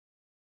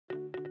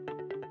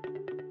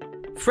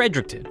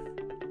Fredericton,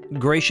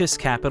 gracious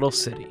capital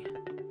city.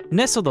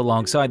 Nestled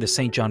alongside the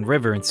St. John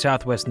River in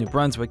southwest New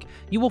Brunswick,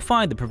 you will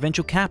find the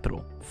provincial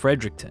capital,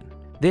 Fredericton.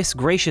 This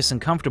gracious and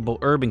comfortable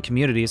urban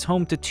community is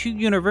home to 2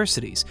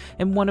 universities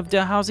and one of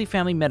Dalhousie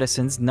Family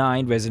Medicine's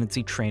 9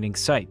 residency training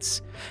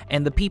sites,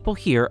 and the people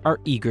here are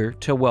eager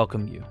to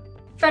welcome you.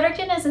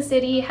 Fredericton as a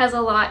city has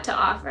a lot to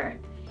offer.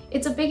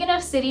 It's a big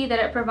enough city that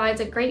it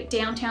provides a great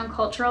downtown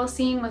cultural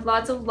scene with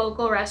lots of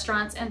local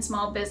restaurants and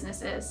small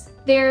businesses.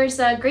 There's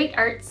a great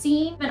art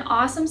scene, an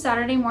awesome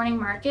Saturday morning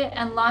market,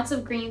 and lots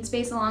of green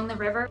space along the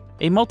river.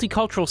 A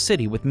multicultural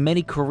city with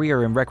many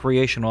career and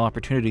recreational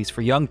opportunities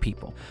for young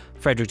people,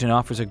 Fredericton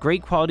offers a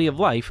great quality of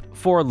life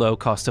for a low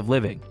cost of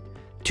living.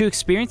 To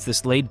experience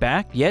this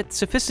laid-back yet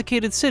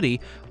sophisticated city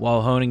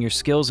while honing your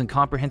skills in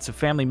comprehensive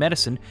family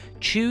medicine,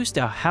 choose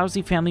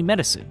Dalhousie Family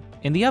Medicine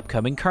in the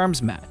upcoming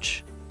CARMS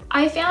match.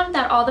 I found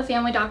that all the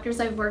family doctors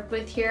I've worked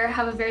with here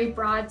have a very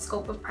broad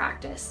scope of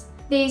practice.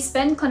 They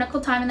spend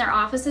clinical time in their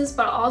offices,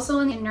 but also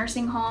in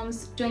nursing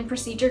homes, doing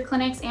procedure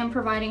clinics, and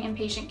providing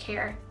inpatient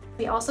care.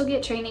 We also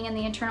get training in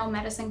the internal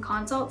medicine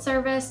consult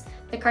service,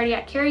 the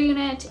cardiac care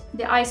unit,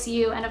 the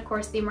ICU, and of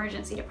course the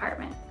emergency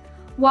department.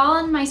 While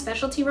on my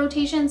specialty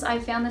rotations,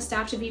 I've found the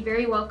staff to be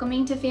very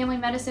welcoming to family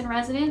medicine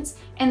residents,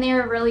 and they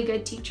are really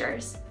good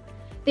teachers.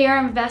 They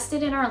are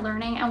invested in our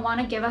learning and want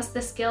to give us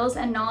the skills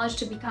and knowledge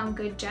to become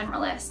good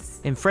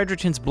generalists. In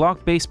Fredericton's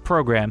block-based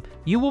program,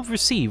 you will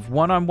receive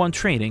one-on-one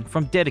training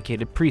from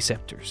dedicated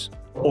preceptors.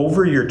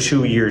 Over your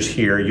 2 years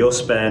here, you'll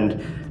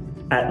spend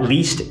at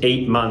least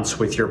 8 months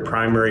with your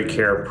primary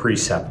care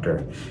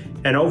preceptor.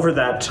 And over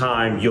that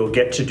time, you'll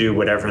get to do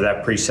whatever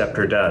that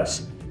preceptor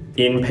does.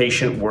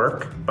 Inpatient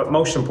work, but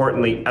most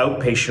importantly,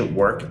 outpatient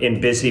work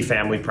in busy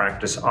family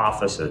practice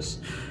offices.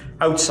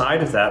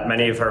 Outside of that,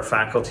 many of our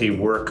faculty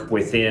work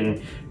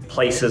within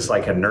places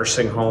like a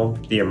nursing home,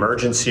 the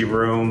emergency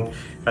room,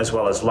 as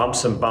well as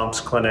lumps and bumps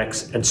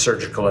clinics and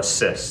surgical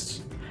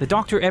assists. The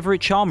Dr.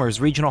 Everett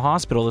Chalmers Regional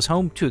Hospital is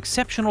home to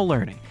exceptional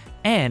learning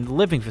and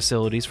living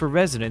facilities for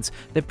residents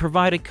that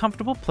provide a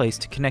comfortable place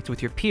to connect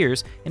with your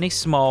peers in a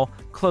small,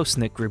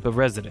 close-knit group of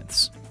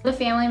residents. The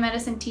Family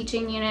Medicine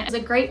Teaching Unit is a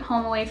great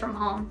home away from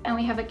home, and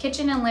we have a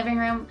kitchen and living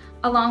room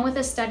along with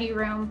a study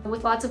room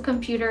with lots of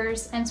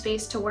computers and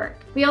space to work.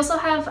 We also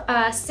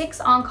have 6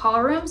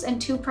 on-call rooms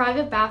and 2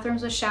 private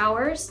bathrooms with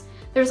showers.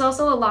 There's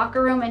also a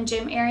locker room and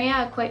gym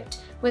area equipped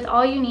with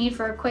all you need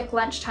for a quick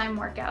lunchtime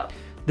workout.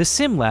 The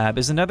Sim Lab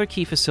is another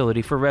key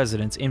facility for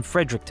residents in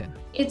Fredericton.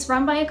 It's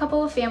run by a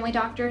couple of family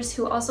doctors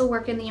who also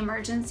work in the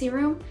emergency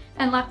room,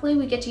 and luckily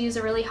we get to use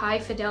a really high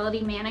fidelity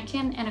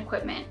mannequin and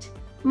equipment.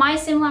 My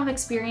sim lab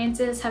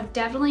experiences have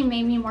definitely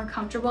made me more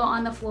comfortable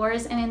on the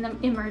floors and in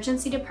the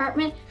emergency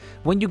department.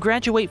 When you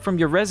graduate from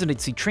your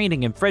residency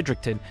training in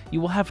Fredericton,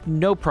 you will have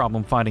no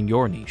problem finding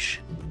your niche.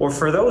 Or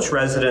for those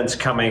residents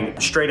coming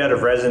straight out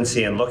of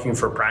residency and looking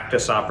for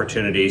practice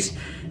opportunities,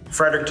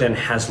 Fredericton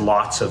has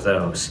lots of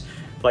those.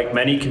 Like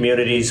many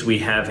communities, we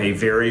have a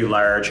very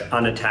large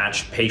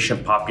unattached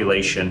patient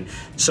population,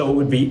 so it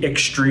would be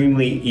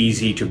extremely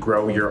easy to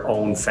grow your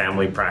own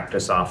family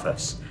practice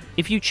office.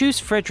 If you choose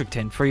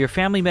Fredericton for your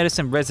family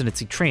medicine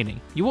residency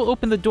training, you will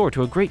open the door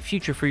to a great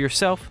future for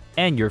yourself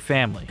and your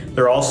family.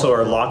 There also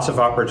are lots of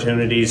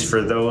opportunities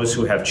for those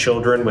who have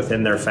children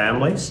within their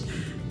families.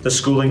 The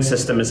schooling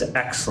system is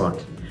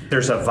excellent.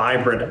 There's a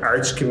vibrant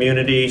arts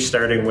community,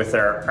 starting with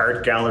our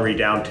art gallery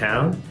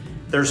downtown.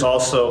 There's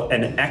also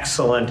an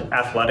excellent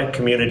athletic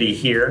community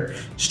here,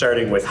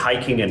 starting with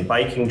hiking and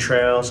biking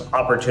trails,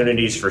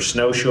 opportunities for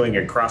snowshoeing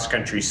and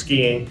cross-country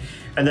skiing,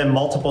 and then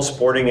multiple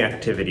sporting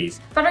activities.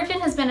 Fredericton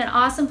has been an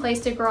awesome place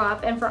to grow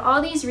up, and for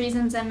all these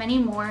reasons and many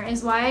more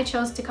is why I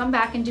chose to come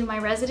back and do my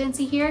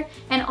residency here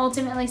and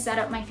ultimately set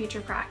up my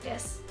future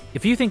practice.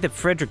 If you think that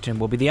Fredericton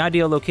will be the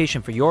ideal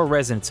location for your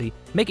residency,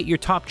 make it your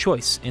top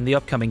choice in the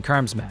upcoming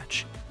CARMS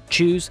match.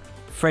 Choose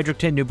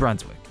Fredericton, New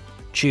Brunswick.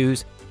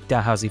 Choose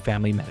Dalhousie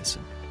Family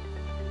Medicine.